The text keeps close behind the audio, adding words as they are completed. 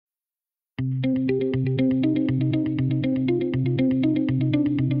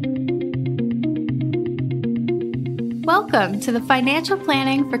Welcome to the Financial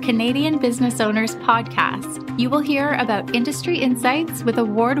Planning for Canadian Business Owners podcast. You will hear about industry insights with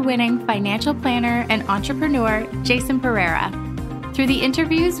award-winning financial planner and entrepreneur Jason Pereira. Through the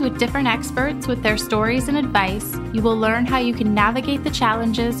interviews with different experts with their stories and advice, you will learn how you can navigate the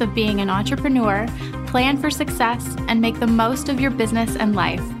challenges of being an entrepreneur, plan for success, and make the most of your business and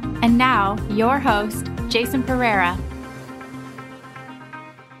life. And now, your host, Jason Pereira.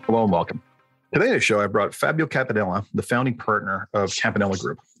 Hello and welcome. Today on the show, I brought Fabio Campanella, the founding partner of Campanella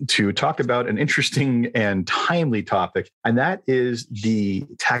Group, to talk about an interesting and timely topic, and that is the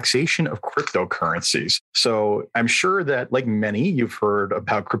taxation of cryptocurrencies. So I'm sure that, like many, you've heard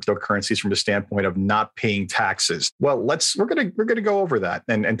about cryptocurrencies from the standpoint of not paying taxes. Well, we're gonna go over that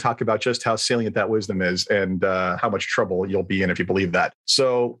and talk about just how salient that wisdom is and how much trouble you'll be in if you believe that.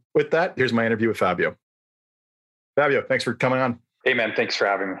 So with that, here's my interview with Fabio. Fabio, thanks for coming on. Hey, man. Thanks for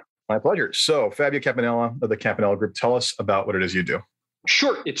having me. My pleasure. So Fabio Campanella of the Campanella Group, tell us about what it is you do.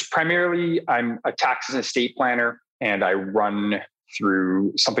 Sure. It's primarily, I'm a tax and estate planner, and I run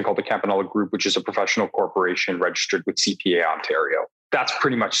through something called the Campanella Group, which is a professional corporation registered with CPA Ontario. That's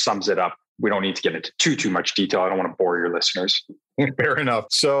pretty much sums it up. We don't need to get into too much detail. I don't want to bore your listeners. Fair enough.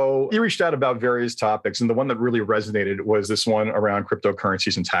 So you reached out about various topics, and the one that really resonated was this one around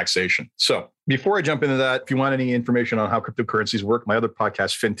cryptocurrencies and taxation. So before I jump into that, if you want any information on how cryptocurrencies work, my other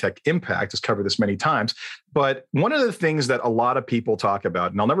podcast, FinTech Impact, has covered this many times. But one of the things that a lot of people talk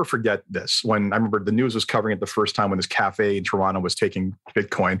about, and I'll never forget this, when I remember the news was covering it the first time when this cafe in Toronto was taking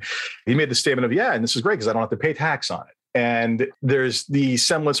Bitcoin, he made the statement of, yeah, and this is great because I don't have to pay tax on it. And there's the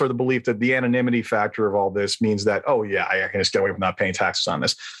semblance or the belief that the anonymity factor of all this means that, oh yeah, I can just get away from not paying taxes on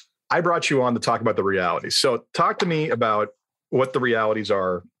this. I brought you on to talk about the realities. So talk to me about what the realities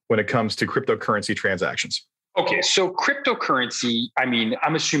are when it comes to cryptocurrency transactions. Okay, so cryptocurrency,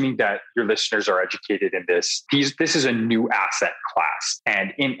 I'm assuming that your listeners are educated in this. This is a new asset class.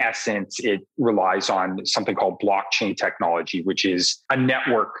 And in essence, it relies on something called blockchain technology, which is a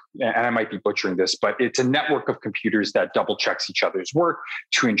network, and I might be butchering this, but it's a network of computers that double checks each other's work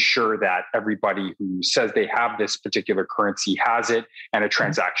to ensure that everybody who says they have this particular currency has it and a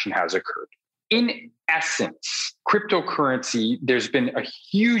transaction has occurred. In essence, cryptocurrency, there's been a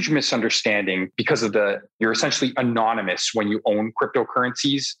huge misunderstanding because of you're essentially anonymous when you own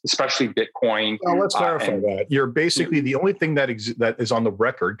cryptocurrencies, especially Bitcoin. Well, let's clarify that. You're basically the only thing that is on the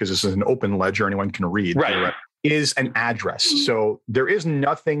record, because this is an open ledger, anyone can read, right, is an address. So there is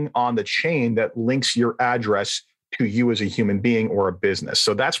nothing on the chain that links your address to you as a human being or a business.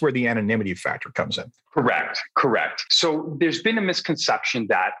 So that's where the anonymity factor comes in. Correct. So there's been a misconception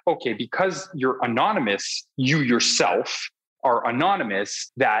that, okay, because you're anonymous, you yourself are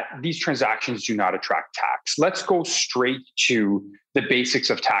anonymous, that these transactions do not attract tax. Let's go straight to the basics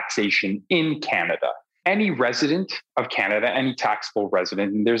of taxation in Canada. Any resident of Canada, any taxable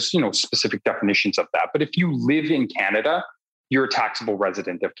resident, and there's specific definitions of that, but if you live in Canada, you're a taxable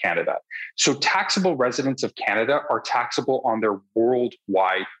resident of Canada. So taxable residents of Canada are taxable on their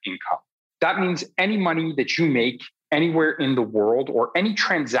worldwide income. That means any money that you make anywhere in the world or any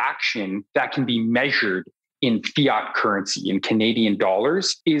transaction that can be measured in fiat currency, in Canadian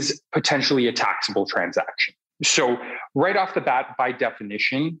dollars, is potentially a taxable transaction. So right off the bat, by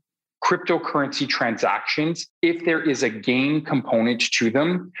definition, cryptocurrency transactions, if there is a gain component to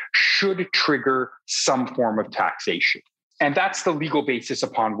them, should trigger some form of taxation. And that's the legal basis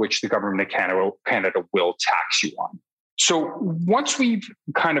upon which the government of Canada will tax you on. So once we've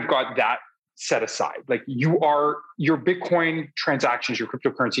kind of got that set aside, like your Bitcoin transactions, your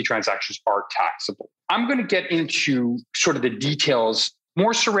cryptocurrency transactions are taxable. I'm going to get into sort of the details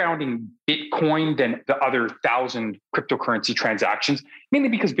more surrounding Bitcoin than the other 1,000 cryptocurrency transactions, mainly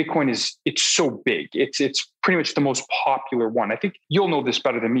because Bitcoin it's so big. It's pretty much the most popular one. I think you'll know this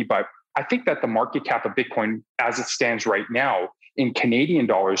better than me, but I think that the market cap of Bitcoin as it stands right now in Canadian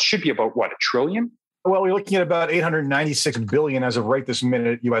dollars should be about, $1 trillion? Well, we're looking at about 896 billion as of right this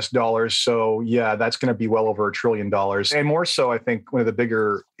minute US dollars. So yeah, that's going to be well over $1 trillion. And more so, I think one of the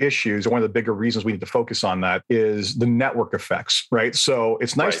bigger issues, or one of the bigger reasons we need to focus on that, is the network effects, right? So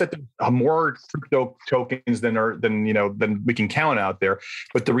it's nice that there are more crypto tokens than we can count out there.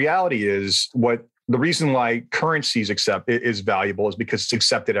 But the reality is the reason why currencies is valuable is because it's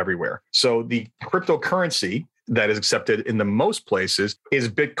accepted everywhere. So the cryptocurrency that is accepted in the most places is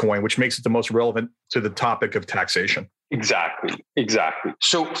Bitcoin, which makes it the most relevant to the topic of taxation. Exactly.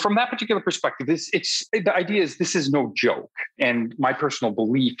 So from that particular perspective, the idea is this is no joke. And my personal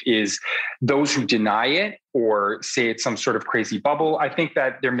belief is those who deny it or say it's some sort of crazy bubble, I think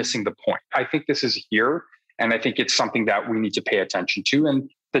that they're missing the point. I think this is here. And I think it's something that we need to pay attention to. And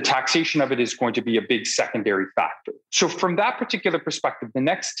the taxation of it is going to be a big secondary factor. So from that particular perspective, the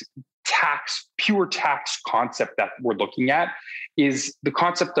next pure tax concept that we're looking at is the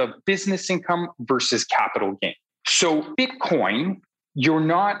concept of business income versus capital gain. So Bitcoin, you're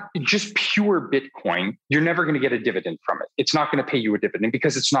not just pure Bitcoin. You're never going to get a dividend from it. It's not going to pay you a dividend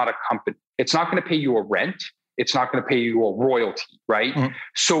because it's not a company. It's not going to pay you a rent. It's not going to pay you a royalty, right? Mm-hmm.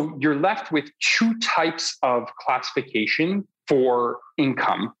 So you're left with two types of classification for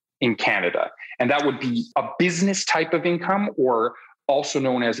income in Canada. And that would be a business type of income, or also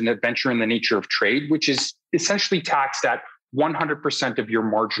known as an adventure in the nature of trade, which is essentially taxed at 100% of your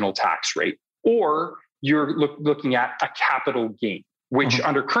marginal tax rate. Or you're looking at a capital gain, which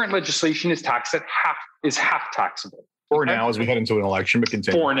under current legislation is taxed at half taxable. For now, as we head into an election, but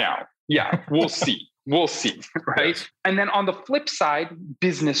continue. For now. Yeah, we'll see. We'll see, right? Yes. And then on the flip side,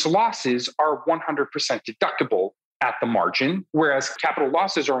 business losses are 100% deductible at the margin, whereas capital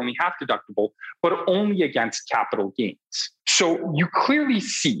losses are only half deductible, but only against capital gains. So you clearly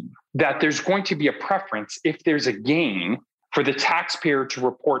see that there's going to be a preference if there's a gain for the taxpayer to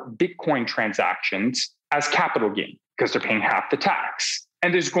report Bitcoin transactions as capital gain because they're paying half the tax.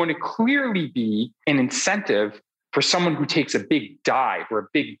 And there's going to clearly be an incentive for someone who takes a big dive or a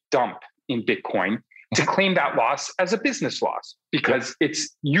big dump in Bitcoin to claim that loss as a business loss because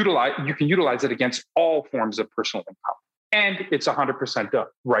it's utilized. You can utilize it against all forms of personal income, and it's 100%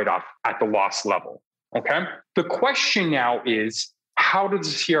 write-off at the loss level. Okay. The question now is, how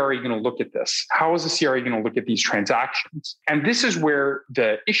does the CRA going to look at this? How is the CRA going to look at these transactions? And this is where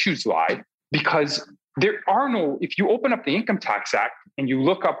the issues lie, because there are no. If you open up the Income Tax Act and you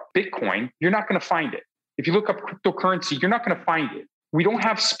look up Bitcoin, you're not going to find it. If you look up cryptocurrency, you're not going to find it. We don't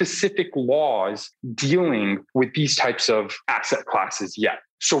have specific laws dealing with these types of asset classes yet.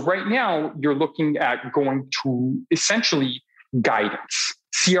 So right now, you're looking at going to essentially guidance,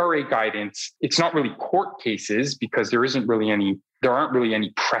 CRA guidance. It's not really court cases because there aren't really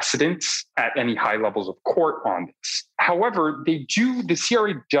any precedents at any high levels of court on this. However, the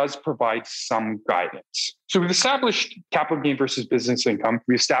CRA does provide some guidance. So we've established capital gain versus business income.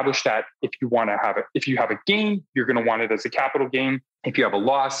 We established that if you have a gain, you're going to want it as a capital gain. If you have a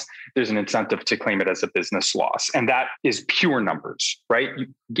loss, there's an incentive to claim it as a business loss. And that is pure numbers, right?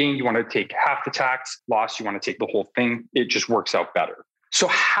 Gain, you want to take half the tax. Loss, you want to take the whole thing. It just works out better. So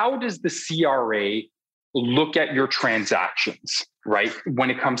how does the CRA look at your transactions, right,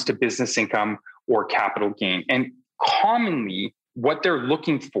 when it comes to business income or capital gain? And commonly, what they're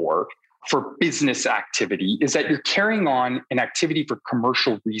looking for business activity is that you're carrying on an activity for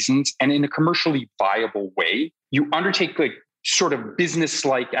commercial reasons and in a commercially viable way. You undertake sort of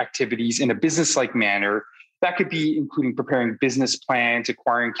business-like activities in a business-like manner. That could be including preparing business plans,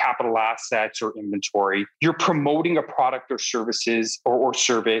 acquiring capital assets or inventory. You're promoting a product or services or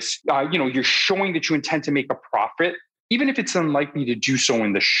service. You're showing that you intend to make a profit, even if it's unlikely to do so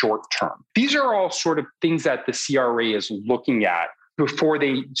in the short term. These are all sort of things that the CRA is looking at before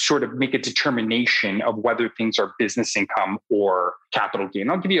they sort of make a determination of whether things are business income or capital gain.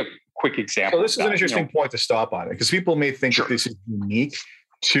 I'll give you a quick example. So this is an interesting point to stop on it, because people may think that this is unique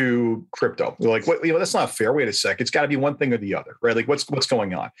to crypto. They're like, that's not fair. Wait a sec. It's got to be one thing or the other, right? Like what's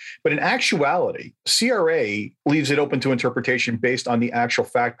going on? But in actuality, CRA leaves it open to interpretation based on the actual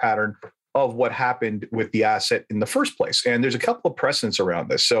fact pattern of what happened with the asset in the first place. And there's a couple of precedents around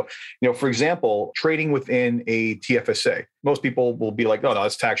this. So, for example, trading within a TFSA, most people will be like, no,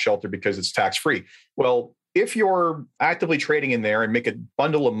 it's tax shelter because it's tax free. Well, if you're actively trading in there and make a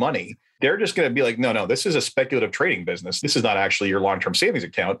bundle of money, they're just going to be like, no, this is a speculative trading business. This is not actually your long-term savings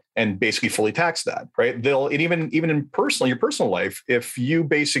account, and basically fully tax that, right? Even in your personal life, if you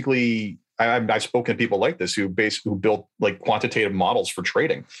basically, I've spoken to people like this who built like quantitative models for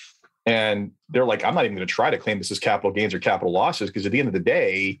trading. And they're like, I'm not even going to try to claim this as capital gains or capital losses, because at the end of the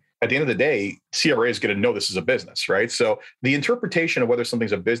day, CRA is going to know this is a business, right? So the interpretation of whether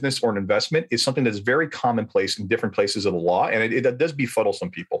something's a business or an investment is something that's very commonplace in different places of the law, and it does befuddle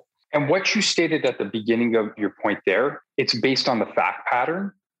some people. And what you stated at the beginning of your point there, it's based on the fact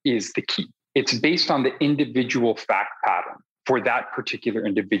pattern is the key. It's based on the individual fact pattern for that particular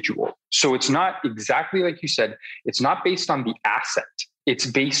individual. So it's not exactly like you said, it's not based on the asset. It's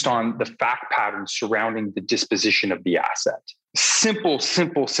based on the fact pattern surrounding the disposition of the asset. Simple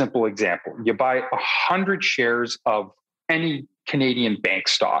example. You buy 100 shares of any Canadian bank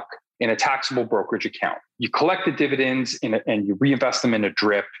stock in a taxable brokerage account. You collect the dividends and you reinvest them in a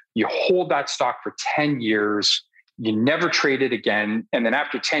DRIP. You hold that stock for 10 years. You never trade it again. And then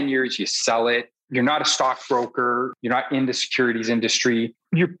after 10 years, you sell it. You're not a stockbroker. You're not in the securities industry.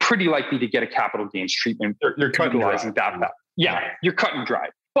 You're pretty likely to get a capital gains treatment. You're utilizing that. Yeah, you're cut and dry.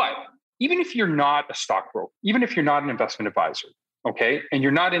 But even if you're not a stockbroker, even if you're not an investment advisor, okay, and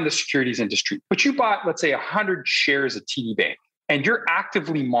you're not in the securities industry, but you bought, let's say, 100 shares of TD Bank, and you're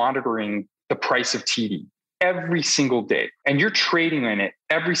actively monitoring the price of TD every single day, and you're trading in it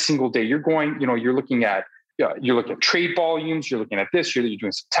every single day. You're going, you're looking at trade volumes, you're looking at this, you're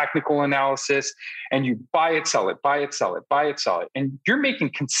doing some technical analysis, and you buy it, sell it, buy it, sell it, buy it, sell it. And you're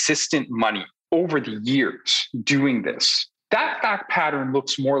making consistent money over the years doing this. That fact pattern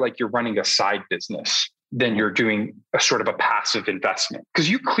looks more like you're running a side business than you're doing a sort of a passive investment, because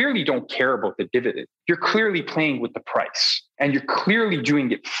you clearly don't care about the dividend. You're clearly playing with the price, and you're clearly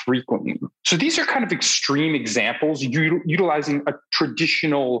doing it frequently. So these are kind of extreme examples utilizing a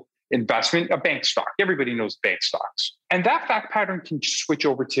traditional investment, a bank stock. Everybody knows bank stocks. And that fact pattern can switch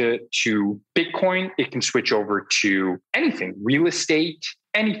over to Bitcoin. It can switch over to anything, real estate,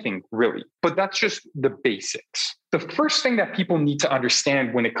 anything really. But that's just the basics. The first thing that people need to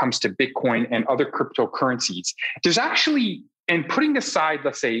understand when it comes to Bitcoin and other cryptocurrencies, there's actually, and putting aside,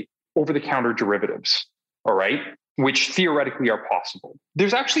 let's say, over-the-counter derivatives, all right, which theoretically are possible,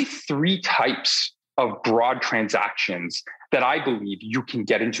 there's actually 3 types of broad transactions that I believe you can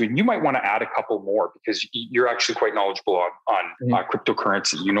get into. And you might want to add a couple more because you're actually quite knowledgeable on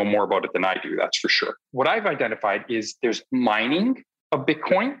cryptocurrency. You know more about it than I do, that's for sure. What I've identified is there's mining of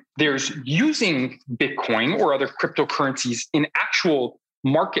Bitcoin, there's using Bitcoin or other cryptocurrencies in actual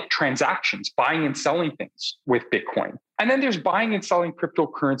market transactions, buying and selling things with Bitcoin. And then there's buying and selling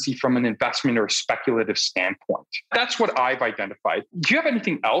cryptocurrency from an investment or speculative standpoint. That's what I've identified. Do you have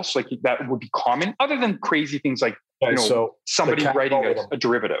anything else like that would be common other than crazy things like somebody writing a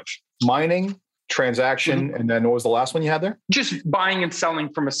derivative? Mining, transaction, and then what was the last one you had there? Just buying and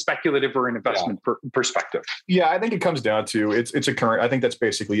selling from a speculative or an investment perspective. Yeah, I think it comes down to it's a current. I think that's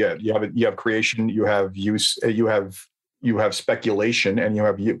basically it. You have creation, you have use, you have speculation, and you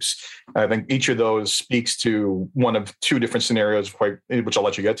have use. I think each of those speaks to one of 2 different scenarios, which I'll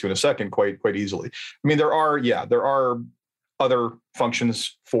let you get to in a second, quite easily. I mean, there are other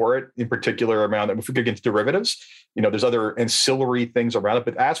functions for it, in particular around that. If we could get into derivatives, there's other ancillary things around it.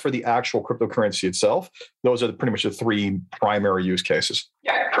 But as for the actual cryptocurrency itself, those are pretty much the 3 primary use cases.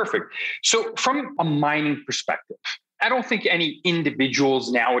 Yeah, perfect. So from a mining perspective, I don't think any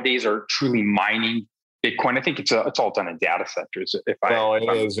individuals nowadays are truly mining Bitcoin. I think it's all done in data centers.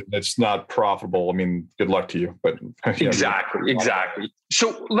 It's not profitable. I mean, good luck to you. But exactly.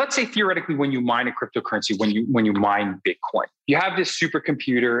 So let's say theoretically, when you mine a cryptocurrency, when you mine Bitcoin, you have this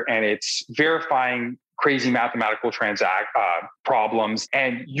supercomputer and it's verifying crazy mathematical problems,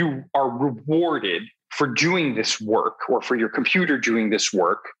 and you are rewarded for doing this work, or for your computer doing this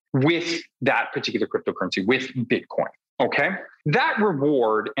work with that particular cryptocurrency, with Bitcoin. Okay. That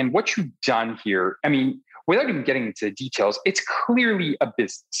reward and what you've done here, I mean, without even getting into the details, it's clearly a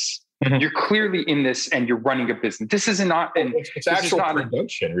business. Mm-hmm. You're clearly in this and you're running a business. This is not it's actual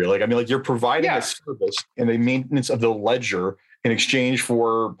production, really. I mean, like you're providing a service and the maintenance of the ledger in exchange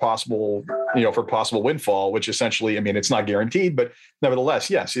for possible windfall, which essentially, I mean, it's not guaranteed, but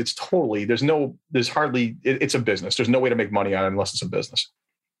nevertheless, yes, it's totally, it's a business. There's no way to make money on it unless it's a business.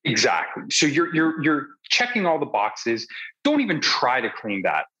 Exactly. So you're checking all the boxes. Don't even try to claim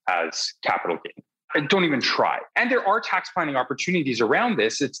that as capital gain. And don't even try. And there are tax planning opportunities around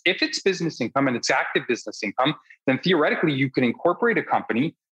this. If it's business income and it's active business income, then theoretically you can incorporate a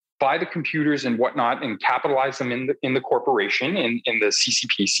company, buy the computers and whatnot, and capitalize them in the corporation, in the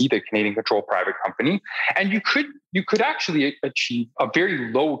CCPC, the Canadian Controlled Private Company. And you could actually achieve a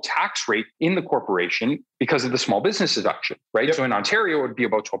very low tax rate in the corporation because of the small business deduction, right? Yep. So in Ontario, it would be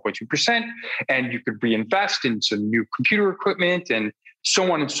about 12.2%, and you could reinvest in some new computer equipment and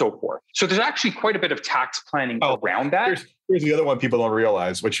so on and so forth. So there's actually quite a bit of tax planning around that. Here's the other one people don't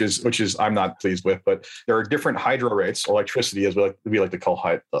realize, which is I'm not pleased with, but there are different hydro rates, electricity, as we like to call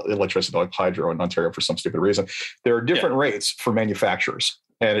electricity, like hydro in Ontario for some stupid reason. There are different rates for manufacturers.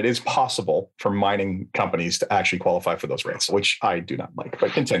 And it is possible for mining companies to actually qualify for those rates, which I do not like,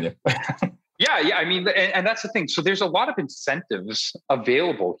 but continue. Yeah. I mean, and that's the thing. So there's a lot of incentives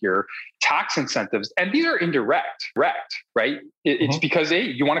available here, tax incentives, and these are indirect, right? It's because, hey,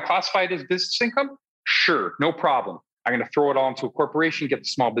 you want to classify it as business income? Sure, no problem. I'm going to throw it all into a corporation, get the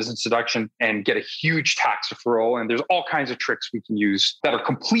small business deduction, and get a huge tax deferral. And there's all kinds of tricks we can use that are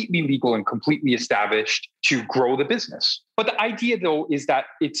completely legal and completely established to grow the business. But the idea, though, is that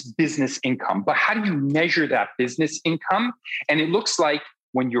it's business income. But how do you measure that business income? And it looks like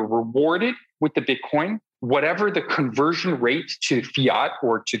when you're rewarded with the Bitcoin, whatever the conversion rate to fiat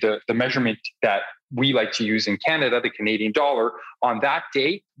or to the measurement that we like to use in Canada, the Canadian dollar, on that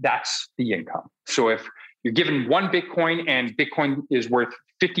day, that's the income. So if You're given one Bitcoin and Bitcoin is worth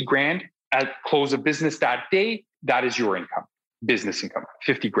 50 grand at close of business that day. That is your income, business income,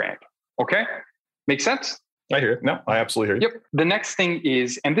 50 grand. Okay. Make sense? I hear it. No, I absolutely hear you. Yep. The next thing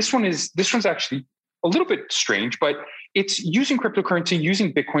is, and this one's actually a little bit strange, but it's using cryptocurrency,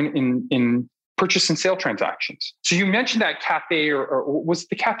 using Bitcoin in purchase and sale transactions. So you mentioned that cafe, or was it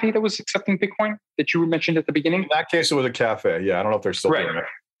the cafe that was accepting Bitcoin that you mentioned at the beginning? In that case, it was a cafe. Yeah, I don't know if they're still doing it.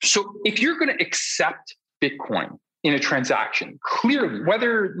 So if you're going to accept Bitcoin in a transaction, clearly,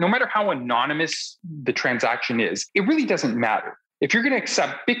 no matter how anonymous the transaction is, it really doesn't matter. If you're going to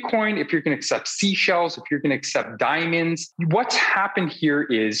accept Bitcoin, if you're going to accept seashells, if you're going to accept diamonds, what's happened here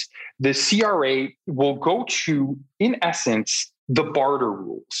is the CRA will go to, in essence, the barter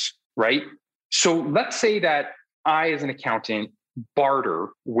rules, right? So let's say that I, as an accountant, barter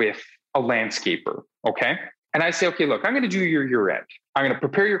with a landscaper, okay? And I say, okay, look, I'm going to do your year-end. I'm going to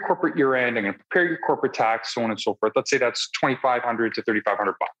prepare your corporate year-end. I'm going to prepare your corporate tax, so on and so forth. Let's say that's $2,500 to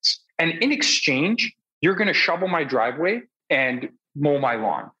 $3,500. And in exchange, you're going to shovel my driveway and mow my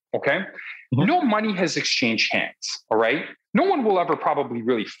lawn, okay? Mm-hmm. No money has exchanged hands, all right? No one will ever probably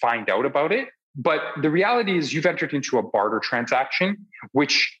really find out about it. But the reality is you've entered into a barter transaction,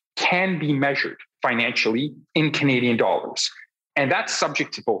 which can be measured financially in Canadian dollars. And that's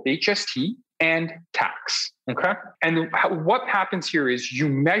subject to both HST and tax, okay? And what happens here is you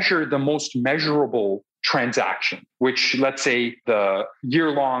measure the most measurable transaction, which, let's say, the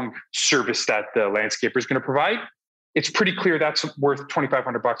year-long service that the landscaper is going to provide. It's pretty clear that's worth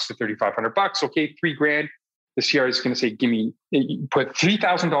 $2,500 to $3,500. Okay, $3,000. The CR is going to say, put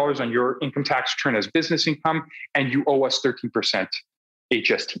 $3,000 on your income tax return as business income, and you owe us 13%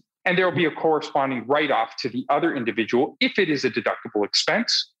 HST. And there will be a corresponding write-off to the other individual if it is a deductible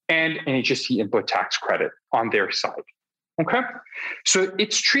expense, and an HST input tax credit on their side. Okay, so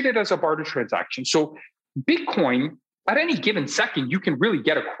it's treated as a barter transaction. So Bitcoin, at any given second, you can really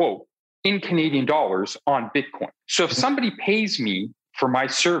get a quote in Canadian dollars on Bitcoin. So if somebody pays me for my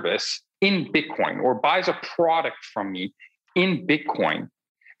service in Bitcoin or buys a product from me in Bitcoin,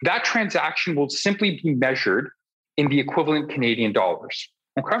 that transaction will simply be measured in the equivalent Canadian dollars.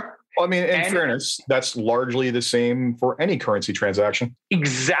 Okay. Well, I mean, in fairness, that's largely the same for any currency transaction.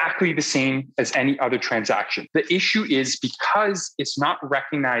 Exactly the same as any other transaction. The issue is because it's not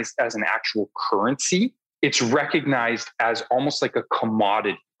recognized as an actual currency, it's recognized as almost like a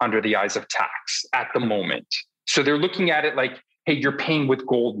commodity under the eyes of tax at the moment. So they're looking at it like, hey, you're paying with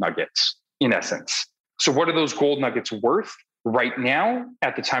gold nuggets, in essence. So what are those gold nuggets worth? Right now,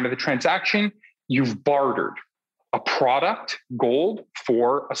 at the time of the transaction, you've bartered a product, gold,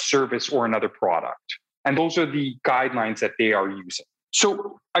 for a service or another product. And those are the guidelines that they are using.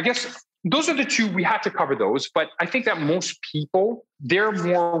 So I guess those are the two, we had to cover those. But I think that most people, they're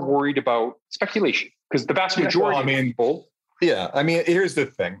more worried about speculation because the vast majority of people... Yeah, I mean, here's the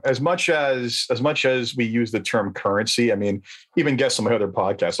thing. As much as we use the term currency, I mean, even guests on my other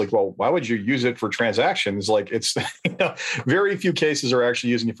podcasts, like, well, why would you use it for transactions? Like, it's very few cases are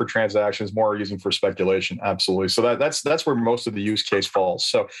actually using it for transactions, more are using for speculation. Absolutely. So that's where most of the use case falls.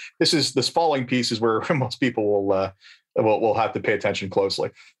 So this falling piece is where most people will have to pay attention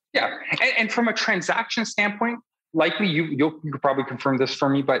closely. Yeah, and from a transaction standpoint, likely you could probably confirm this for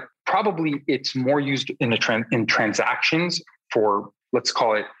me, but probably it's more used in transactions for, let's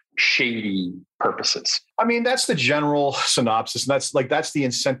call it, shady purposes. I mean, that's the general synopsis. And that's the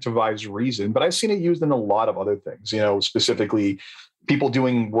incentivized reason. But I've seen it used in a lot of other things, specifically people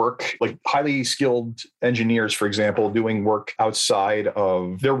doing work, like highly skilled engineers, for example, doing work outside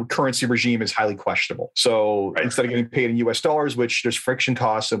of their currency regime is highly questionable. So Instead of getting paid in US dollars, which there's friction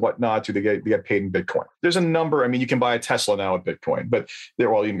costs and whatnot, they get paid in Bitcoin. There's a number. I mean, you can buy a Tesla now with Bitcoin, but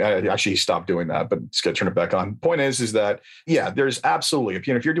actually stopped doing that, but it's going to turn it back on. Point is that, yeah, there's absolutely, if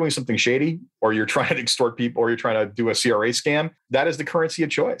you're doing something shady or you're trying to extort people or you're trying to do a CRA scam, that is the currency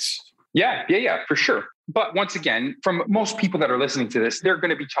of choice. Yeah, for sure. But once again, from most people that are listening to this, they're going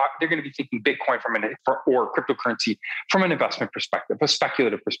to be thinking Bitcoin or cryptocurrency from an investment perspective, a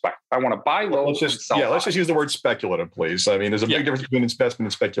speculative perspective. I want to buy low. Let's just use the word speculative, please. I mean, there's a big difference between investment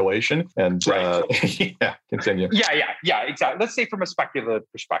and speculation. And continue. Yeah, exactly. Let's say from a speculative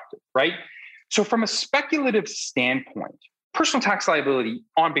perspective, right? So from a speculative standpoint, personal tax liability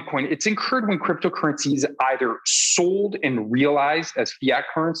on Bitcoin, it's incurred when cryptocurrency is either sold and realized as fiat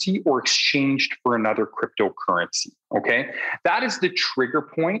currency or exchanged for another cryptocurrency, okay? That is the trigger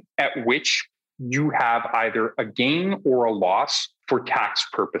point at which you have either a gain or a loss for tax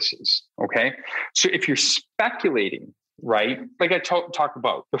purposes, okay? So if you're speculating right? Like I talked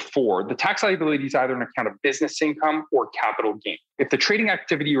about before, the tax liability is either an account of business income or capital gain. If the trading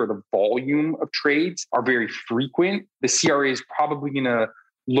activity or the volume of trades are very frequent, the CRA is probably going to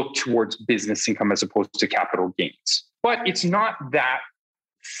look towards business income as opposed to capital gains. But it's not that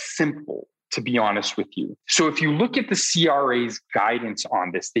simple, to be honest with you. So if you look at the CRA's guidance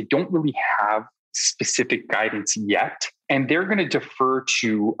on this, they don't really have specific guidance yet. And they're going to defer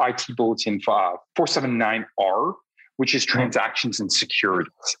to IT Bulletin 479R, which is transactions and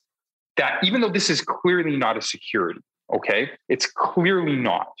securities. That even though this is clearly not a security, okay, it's clearly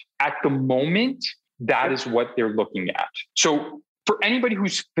not. At the moment, that is what they're looking at. So for anybody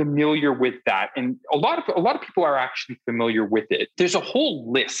who's familiar with that, and a lot of people are actually familiar with it, there's a whole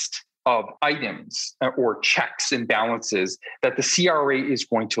list of items or checks and balances that the CRA is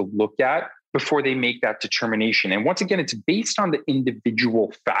going to look at before they make that determination. And once again, it's based on the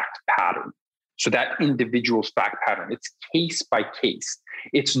individual fact pattern. So that individual's fact pattern, it's case by case.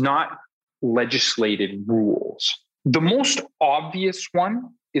 It's not legislated rules. The most obvious one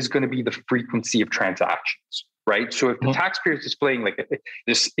is going to be the frequency of transactions, right? So if the taxpayer is displaying like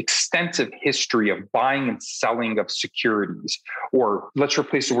this extensive history of buying and selling of securities, or let's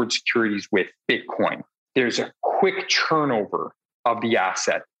replace the word securities with Bitcoin, there's a quick turnover of the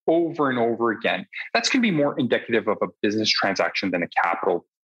asset over and over again. That's going to be more indicative of a business transaction than a capital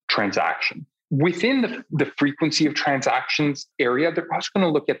transaction. Within the frequency of transactions area, they're also going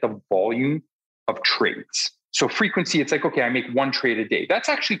to look at the volume of trades. So frequency, it's like, okay, I make one trade a day. That's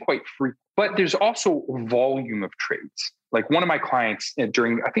actually quite frequent. But there's also volume of trades. Like one of my clients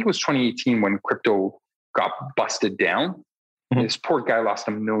during, I think it was 2018 when crypto got busted down, this poor guy lost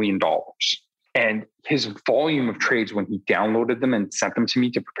 $1 million. And his volume of trades when he downloaded them and sent them to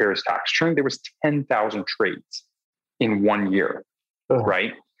me to prepare his tax return, there was 10,000 trades in 1 year,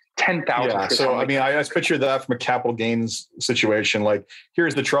 right? 10,000. Yeah. So, I mean, I just picture that from a capital gains situation. Like,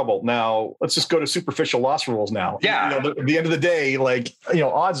 here's the trouble. Now, let's just go to superficial loss rules now. Yeah. At the end of the day, like,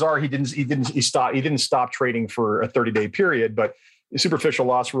 odds are he didn't stop trading for a 30-day period, but superficial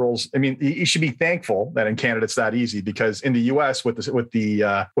loss rules. I mean, you should be thankful that in Canada it's that easy, because in the U.S. with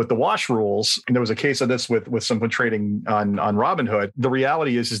the wash rules, and there was a case of this with someone trading on Robinhood. The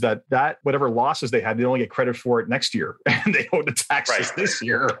reality is that whatever losses they had, they only get credit for it next year, and they owe the taxes this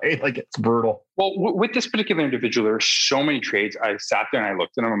year. Right? Like, it's brutal. Well, with this particular individual, there are so many trades. I sat there and I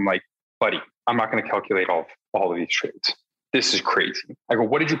looked at him. I'm like, buddy, I'm not going to calculate all of these trades. This is crazy. I go,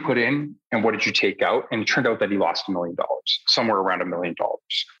 what did you put in and what did you take out? And it turned out that he lost $1 million, somewhere around $1 million.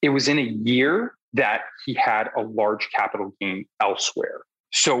 It was in a year that he had a large capital gain elsewhere.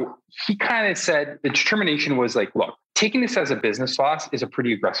 So he kind of said the determination was like, look, taking this as a business loss is a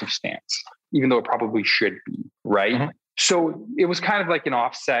pretty aggressive stance, even though it probably should be, right? Mm-hmm. So it was kind of like an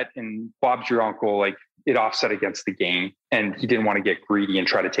offset, and Bob's your uncle, like it offset against the gain, and he didn't want to get greedy and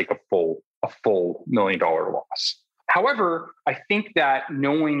try to take a full $1 million loss. However, I think that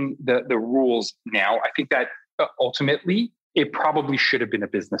knowing the rules now, I think that ultimately it probably should have been a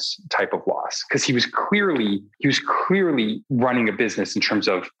business type of loss, because he was clearly running a business in terms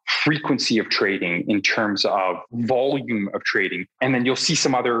of frequency of trading, in terms of volume of trading. And then you'll see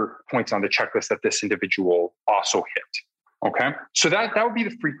some other points on the checklist that this individual also hit. Okay. So that would be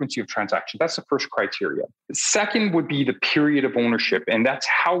the frequency of transaction. That's the first criteria. The second would be the period of ownership. And that's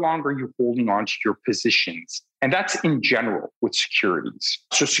how long are you holding on to your positions? And that's in general with securities.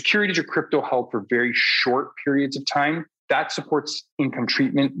 So securities are crypto held for very short periods of time. That supports income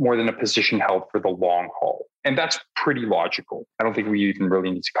treatment more than a position held for the long haul. And that's pretty logical. I don't think we even really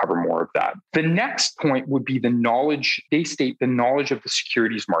need to cover more of that. The next point would be the knowledge. They state the knowledge of the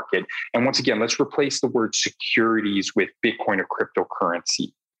securities market. And once again, let's replace the word securities with Bitcoin or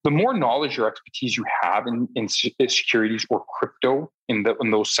cryptocurrency. The more knowledge or expertise you have in securities or crypto in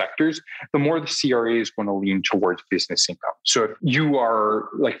those sectors, the more the CRA is going to lean towards business income. So if you are,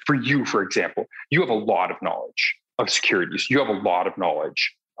 like for you, for example, you have a lot of knowledge of securities. You have a lot of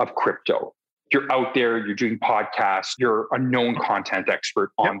knowledge of crypto. You're out there, you're doing podcasts, you're a known content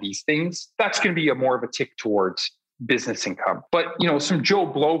expert on these things. That's going to be more of a tick towards business income. But, some Joe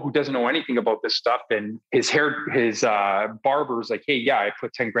Blow who doesn't know anything about this stuff, and his barber's like, hey, yeah, I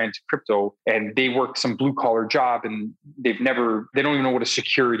put 10 grand to crypto, and they work some blue collar job and they don't even know what a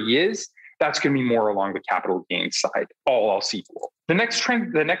security is. That's going to be more along the capital gains side, all else equal. The next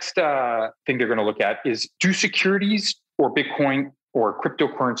thing they're going to look at is, do securities or Bitcoin or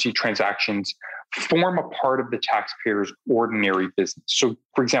cryptocurrency transactions form a part of the taxpayer's ordinary business? So,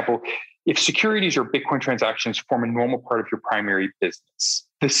 for example, if securities or Bitcoin transactions form a normal part of your primary business,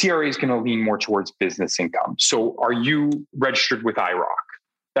 the CRA is going to lean more towards business income. So are you registered with IIROC?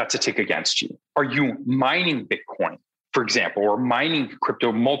 That's a tick against you. Are you mining Bitcoin? for example, or mining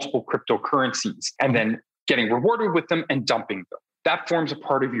multiple cryptocurrencies, and then getting rewarded with them and dumping them. That forms a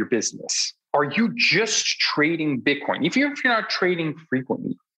part of your business. Are you just trading Bitcoin? If you're not trading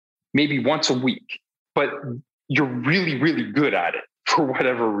frequently, maybe once a week, but you're really, really good at it for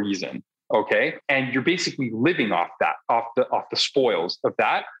whatever reason, okay? And you're basically living off the spoils of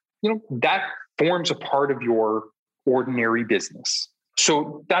that, that forms a part of your ordinary business.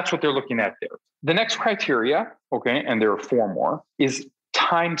 So that's what they're looking at there. The next criteria, okay, and there are 4 more, is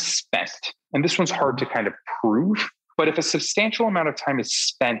time spent. And this one's hard to kind of prove, but if a substantial amount of time is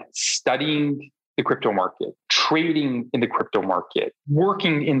spent studying the crypto market, trading in the crypto market,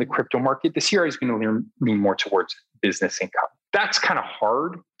 working in the crypto market, the CRA is going to lean more towards business income. That's kind of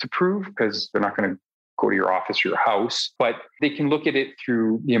hard to prove because they're not going to go to your office or your house, but they can look at it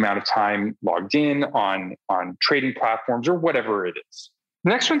through the amount of time logged in on trading platforms or whatever it is. The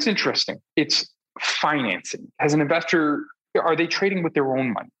next one's interesting. It's financing. As an investor, are they trading with their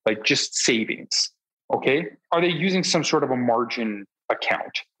own money, like just savings? Okay. Are they using some sort of a margin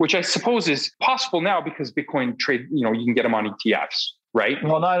account, which I suppose is possible now because Bitcoin trade, you can get them on ETFs, right?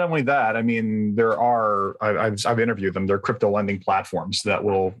 Well, not only that, I mean, there are, I've interviewed them. They're crypto lending platforms that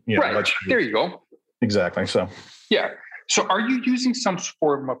will, right. let you. There you go. Exactly. So, yeah. So are you using some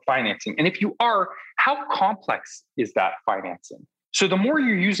form of financing? And if you are, how complex is that financing? So the more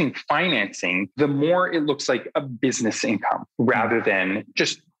you're using financing, the more it looks like a business income rather than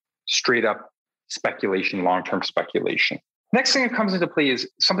just straight up speculation, long-term speculation. Next thing that comes into play is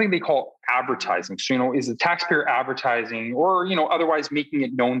something they call advertising. So, is the taxpayer advertising or, otherwise making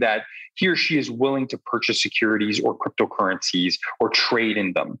it known that he or she is willing to purchase securities or cryptocurrencies or trade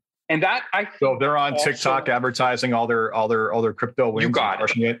in them. And that so they're on TikTok advertising all their crypto wins. You got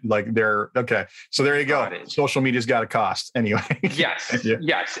it. Like they're okay. So there you go. Social media's got a cost anyway. Yes. Yeah.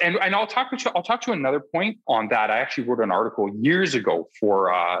 Yes. And I'll talk to another point on that. I actually wrote an article years ago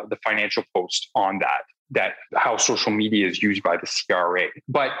for the Financial Post on that how social media is used by the CRA.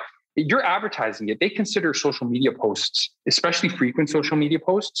 But you're advertising it. They consider social media posts, especially frequent social media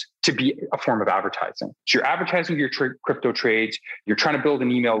posts, to be a form of advertising. So you're advertising your crypto trades. You're trying to build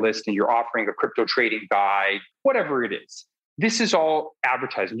an email list and you're offering a crypto trading guide, whatever it is. This is all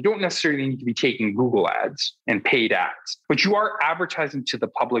advertising. You don't necessarily need to be taking Google ads and paid ads, but you are advertising to the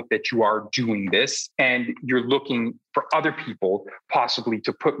public that you are doing this and you're looking for other people possibly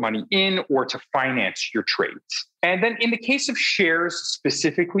to put money in or to finance your trades. And then in the case of shares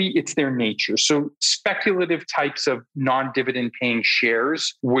specifically, it's their nature. So speculative types of non-dividend paying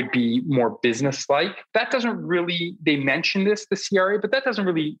shares would be more business-like. That doesn't really, they mention this, the CRA, but that doesn't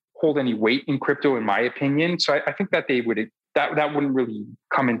really hold any weight in crypto, in my opinion. So I think that they would, that wouldn't really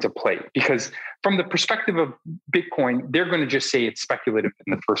come into play because from the perspective of Bitcoin, they're going to just say it's speculative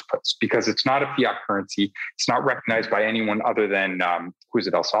in the first place because it's not a fiat currency. It's not recognized by anyone other than, who is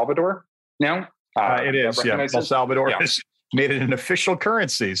it, El Salvador now? It is, yeah. El Salvador has made it an official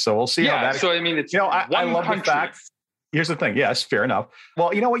currency. So we'll see how that. So, I mean, it's, I love the fact. Here's the thing. Yes, fair enough.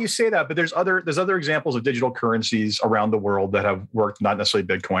 Well, you say that, but there's other examples of digital currencies around the world that have worked, not necessarily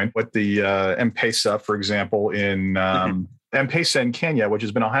Bitcoin, but the M-Pesa, for example, in M-Pesa in Kenya, which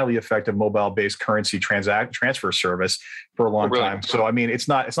has been a highly effective mobile-based currency transfer service for a long time. So, I mean, it's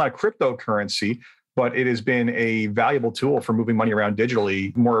not a cryptocurrency, but it has been a valuable tool for moving money around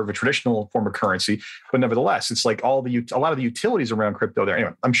digitally, more of a traditional form of currency. But nevertheless, it's like a lot of the utilities around crypto there.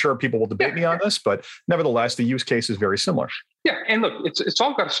 Anyway, I'm sure people will debate me on this, but nevertheless, the use case is very similar. Yeah. And look, it's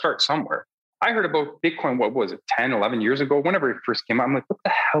all got to start somewhere. I heard about Bitcoin, what was it, 10, 11 years ago? Whenever it first came out, I'm like, what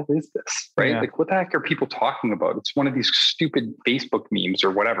the hell is this? Right? Yeah. Like, what the heck are people talking about? It's one of these stupid Facebook memes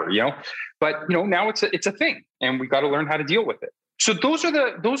or whatever, But, now it's a thing and we got to learn how to deal with it. So those are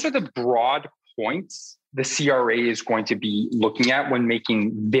the broad points the CRA is going to be looking at when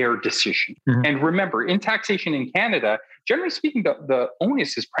making their decision. Mm-hmm. And remember, in taxation in Canada, generally speaking, the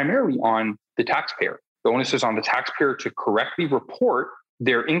onus is primarily on the taxpayer. The onus is on the taxpayer to correctly report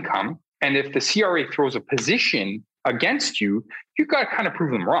their income. And if the CRA throws a position against you, you've got to kind of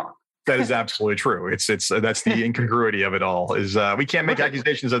prove them wrong. That is absolutely true. It's that's the incongruity of it all. Is we can't make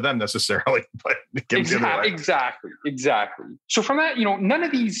accusations of them necessarily, but exactly. So from that, none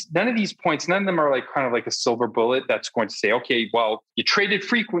of these points, none of them are like kind of like a silver bullet that's going to say, okay, well, you traded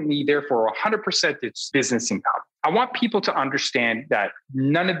frequently, therefore 100% it's business income. I want people to understand that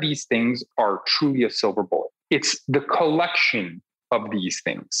none of these things are truly a silver bullet. It's the collection of these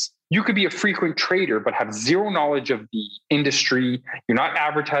things. You could be a frequent trader, but have zero knowledge of the industry. You're not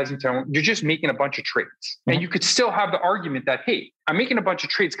advertising to anyone. You're just making a bunch of trades. Mm-hmm. And you could still have the argument that, hey, I'm making a bunch of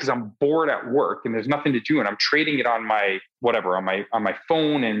trades because I'm bored at work and there's nothing to do. And I'm trading it on my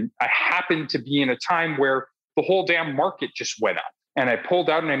phone. And I happen to be in a time where the the whole damn market just went up. And I pulled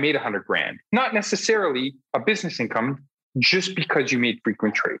out and I made $100,000. Not necessarily a business income just because you made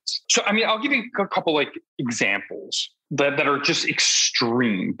frequent trades. So, I mean, I'll give you a couple like examples that are just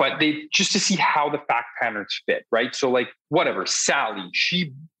extreme, but they just to see how the fact patterns fit, right? So like whatever, Sally,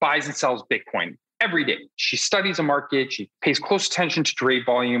 she buys and sells Bitcoin every day. She studies a market. She pays close attention to trade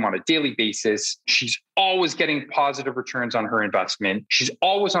volume on a daily basis. She's always getting positive returns on her investment. She's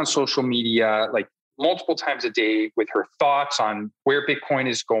always on social media, like multiple times a day with her thoughts on where Bitcoin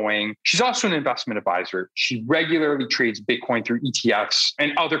is going. She's also an investment advisor. She regularly trades Bitcoin through ETFs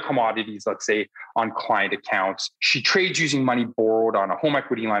and other commodities, let's say on client accounts. She trades using money borrowed on a home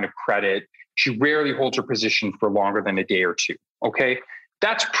equity line of credit. She rarely holds her position for longer than a day or two. Okay.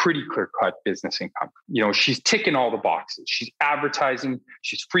 That's pretty clear-cut business income. You know, she's ticking all the boxes. She's advertising.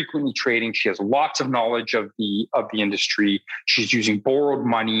 She's frequently trading. She has lots of knowledge of the industry. She's using borrowed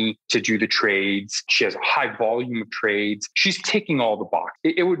money to do the trades. She has a high volume of trades. She's ticking all the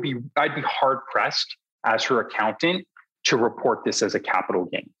boxes. I'd be hard-pressed as her accountant to report this as a capital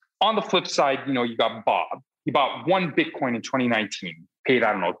gain. On the flip side, you know, you got Bob. He bought one Bitcoin in 2019, paid,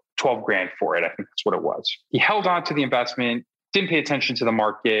 I don't know, $12,000 for it. I think that's what it was. He held on to the investment, didn't pay attention to the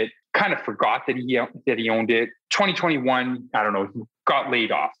market, kind of forgot that he owned it. 2021, I don't know, he got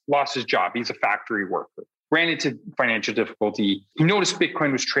laid off, lost his job. He's a factory worker, ran into financial difficulty. He noticed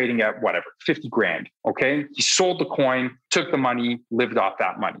Bitcoin was trading at whatever, $50,000. Okay. He sold the coin, took the money, lived off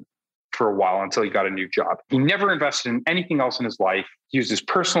that money for a while until he got a new job. He never invested in anything else in his life. He used his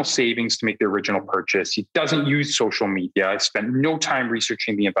personal savings to make the original purchase. He doesn't use social media. He spent no time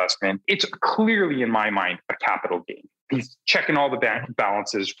researching the investment. It's clearly, in my mind, a capital gain. He's checking all the bank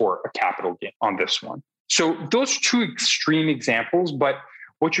balances for a capital gain on this one. So those are two extreme examples, but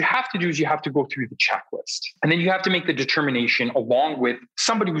what you have to do is you have to go through the checklist, and then you have to make the determination along with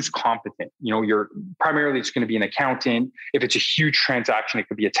somebody who's competent. You know, primarily it's going to be an accountant. If it's a huge transaction, it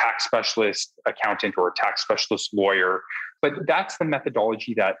could be a tax specialist accountant or a tax specialist lawyer. But that's the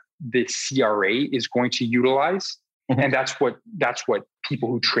methodology that the CRA is going to utilize. And that's what people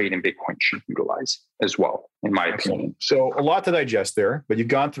who trade in Bitcoin should utilize as well, in my opinion. So a lot to digest there, but you've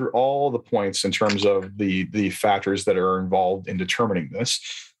gone through all the points in terms of the factors that are involved in determining this.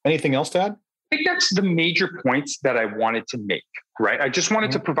 Anything else to add? I think that's the major points that I wanted to make, right? I just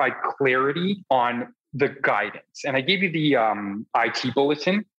wanted to provide clarity on the guidance. And I gave you the IT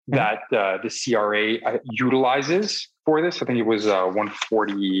bulletin that the CRA utilizes for this. I think it was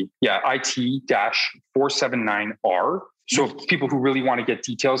 140, IT-479R. So if people who really want to get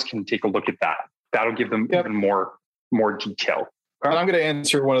details can take a look at that. That'll give them even more detail. And I'm going to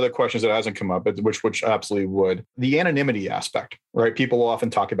answer one of the questions that hasn't come up, but which absolutely would. The anonymity aspect, right? People often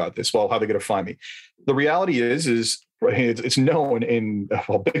talk about this. Well, how are they going to find me? The reality is it's known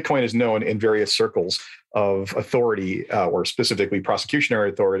Bitcoin is known in various circles of authority or specifically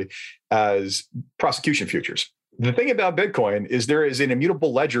prosecutionary authority as prosecution futures. The thing about Bitcoin is there is an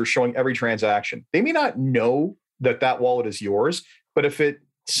immutable ledger showing every transaction. They may not know that wallet is yours, but if at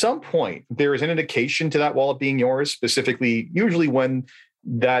some point there is an indication to that wallet being yours, specifically, usually when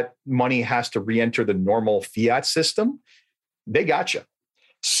that money has to re-enter the normal fiat system, they got you.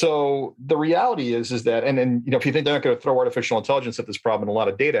 So the reality is that, and then, if you think they're not going to throw artificial intelligence at this problem and a lot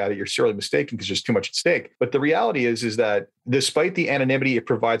of data at it, you're sorely mistaken because there's too much at stake. But the reality is that despite the anonymity it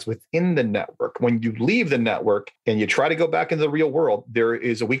provides within the network, when you leave the network and you try to go back into the real world, there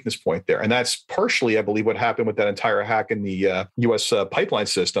is a weakness point there. And that's partially, I believe, what happened with that entire hack in the U.S. pipeline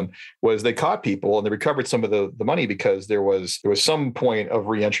system was they caught people and they recovered some of the money because there was some point of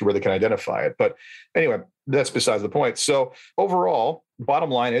reentry where they can identify it. But anyway, that's besides the point. So overall,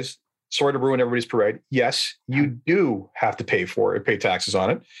 bottom line is, sorry to ruin everybody's parade. Yes, you do have to pay for it, pay taxes on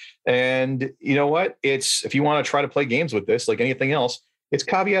it. And you know what? If you want to try to play games with this, like anything else, it's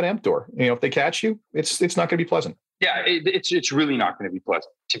caveat emptor. If they catch you, it's not going to be pleasant. Yeah, it's really not going to be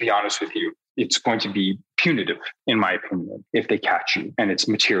pleasant, to be honest with you. It's going to be punitive, in my opinion, if they catch you and it's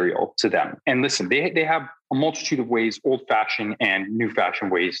material to them. And listen, they have a multitude of ways, old-fashioned and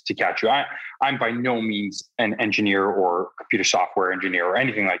new-fashioned ways to catch you. I'm by no means an engineer or computer software engineer or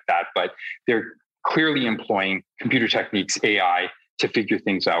anything like that, but they're clearly employing computer techniques, AI, to figure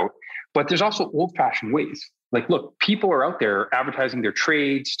things out. But there's also old-fashioned ways. Like, look, people are out there advertising their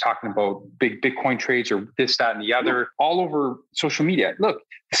trades, talking about big Bitcoin trades or this, that, and the other all over social media. Look,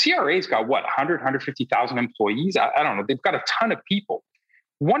 the CRA's got 150,000 employees. I don't know. They've got a ton of people.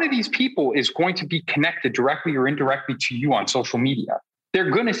 One of these people is going to be connected directly or indirectly to you on social media. They're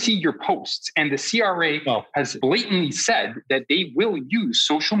going to see your posts. And the CRA has blatantly said that they will use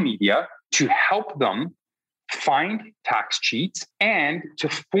social media to help them find tax cheats and to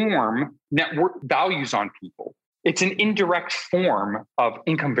form net worth values on people. It's an indirect form of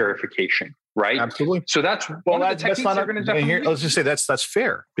income verification, right? Absolutely. So that's one of the techniques they're going to definitely. Let's just say that's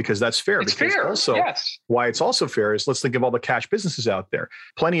fair, because that's fair. It's because fair. Also, yes. Why it's also fair is, let's think of all the cash businesses out there.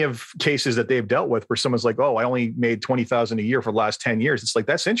 Plenty of cases that they've dealt with where someone's like, oh, I only made $20,000 a year for the last 10 years. It's like,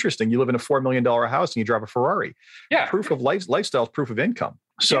 that's interesting. You live in a $4 million house and you drive a Ferrari. Yeah. Proof of lifestyle is proof of income.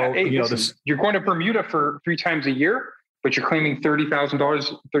 So, hey, listen, you're going to Bermuda for 3 times a year, but you're claiming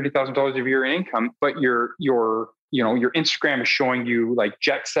 $30,000 a year in income, but your Instagram is showing you like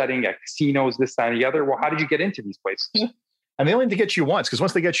jet setting at casinos, this, that, and the other. Well, how did you get into these places? And they only need to get you once, because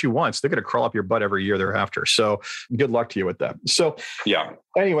once they get you once, they're going to crawl up your butt every year thereafter. So good luck to you with that. So yeah.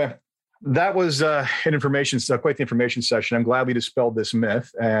 Anyway, that was quite the information session. I'm glad we dispelled this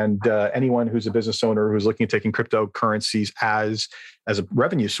myth. And anyone who's a business owner who's looking at taking cryptocurrencies as a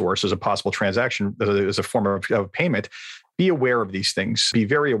revenue source, as a possible transaction, as a form of payment, be aware of these things. Be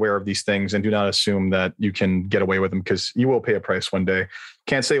very aware of these things, and do not assume that you can get away with them, because you will pay a price one day.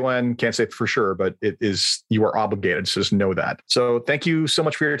 Can't say when, can't say for sure, but you are obligated. So just know that. So thank you so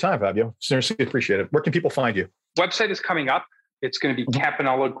much for your time, Fabio. Seriously appreciate it. Where can people find you? Website is coming up. It's going to be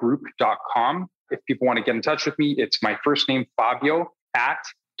campanellagroup.com. If people want to get in touch with me, it's my first name, Fabio, at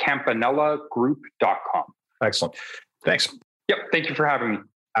campanellagroup.com. Excellent. Thanks. Yep. Thank you for having me.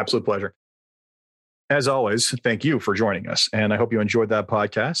 Absolute pleasure. As always, thank you for joining us. And I hope you enjoyed that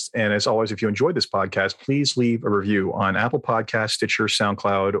podcast. And as always, if you enjoyed this podcast, please leave a review on Apple Podcasts, Stitcher,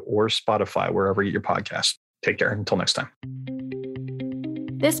 SoundCloud, or Spotify, wherever you get your podcasts. Take care. Until next time.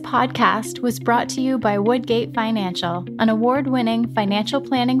 This podcast was brought to you by Woodgate Financial, an award-winning financial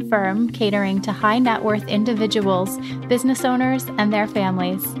planning firm catering to high net worth individuals, business owners, and their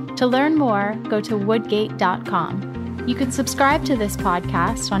families. To learn more, go to woodgate.com. You can subscribe to this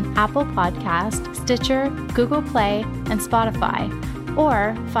podcast on Apple Podcast, Stitcher, Google Play, and Spotify,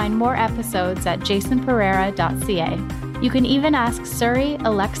 or find more episodes at jasonpereira.ca. You can even ask Siri,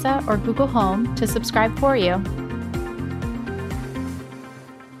 Alexa, or Google Home to subscribe for you.